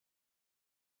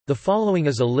The following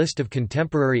is a list of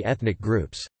contemporary ethnic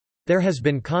groups. There has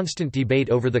been constant debate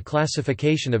over the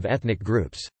classification of ethnic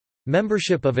groups.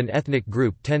 Membership of an ethnic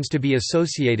group tends to be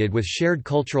associated with shared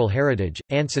cultural heritage,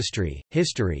 ancestry,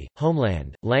 history,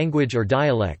 homeland, language or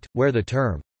dialect, where the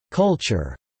term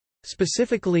culture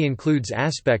specifically includes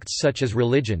aspects such as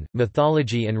religion,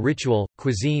 mythology and ritual,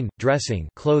 cuisine, dressing,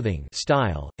 clothing,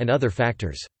 style, and other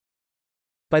factors.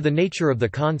 By the nature of the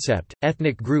concept,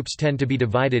 ethnic groups tend to be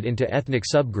divided into ethnic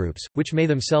subgroups, which may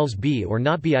themselves be or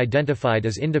not be identified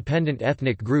as independent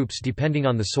ethnic groups depending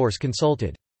on the source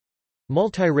consulted.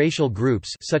 Multiracial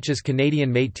groups such as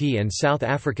Canadian Métis and South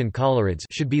African Colorids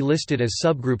should be listed as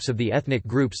subgroups of the ethnic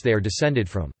groups they are descended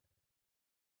from.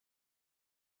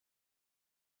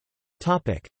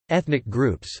 Ethnic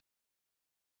groups.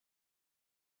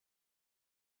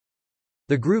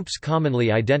 The groups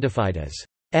commonly identified as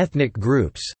ethnic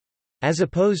groups, as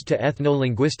opposed to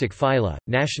ethno-linguistic phyla,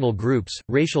 national groups,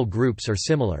 racial groups or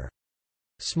similar.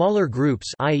 Smaller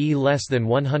groups, i.e. less than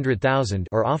 100,000,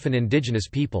 are often indigenous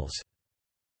peoples.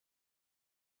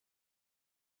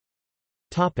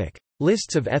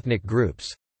 Lists of ethnic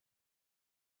groups.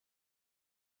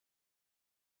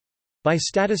 By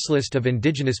status: list of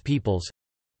indigenous peoples,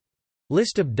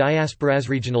 list of diasporas,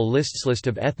 regional lists, list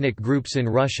of ethnic groups in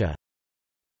Russia,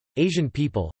 Asian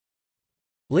people,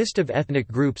 list of ethnic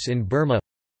groups in Burma,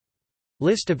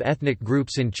 list of ethnic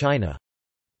groups in China,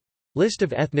 list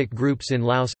of ethnic groups in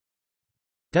Laos,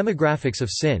 demographics of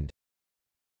Sindh,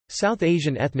 South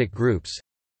Asian ethnic groups,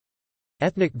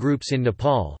 ethnic groups in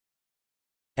Nepal,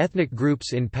 ethnic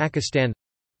groups in Pakistan,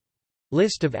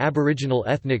 list of Aboriginal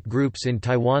ethnic groups in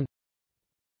Taiwan,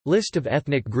 list of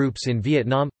ethnic groups in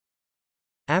Vietnam,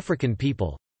 African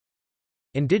people,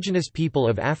 indigenous people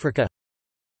of Africa,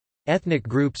 ethnic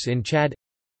groups in Chad,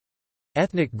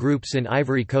 ethnic groups in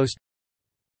Ivory Coast,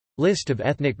 list of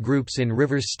ethnic groups in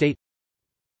Rivers State,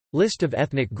 list of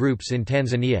ethnic groups in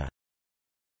Tanzania,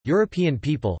 European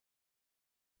people,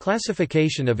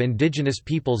 classification of indigenous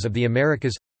peoples of the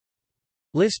Americas,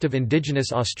 list of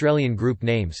indigenous Australian group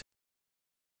names.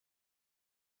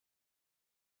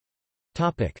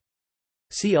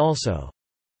 See also: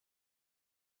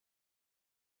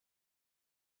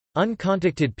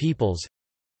 Uncontacted peoples,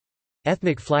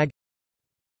 ethnic flag,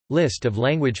 list of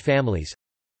language families,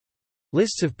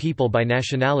 lists of people by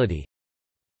nationality,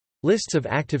 lists of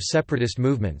active separatist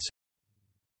movements,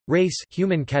 race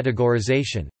human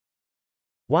categorization,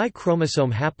 Y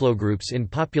chromosome haplogroups in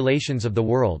populations of the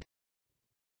world,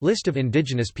 list of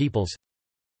indigenous peoples.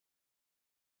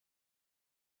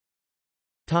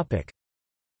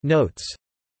 Notes.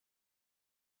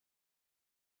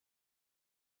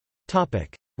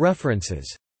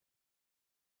 References.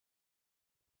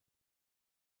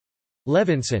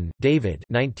 Levinson, David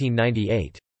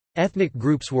 1998. Ethnic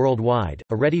Groups Worldwide,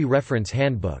 a Ready Reference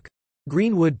Handbook.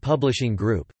 Greenwood Publishing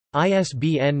Group.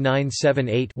 ISBN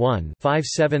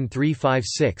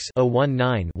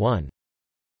 978-1-57356-019-1.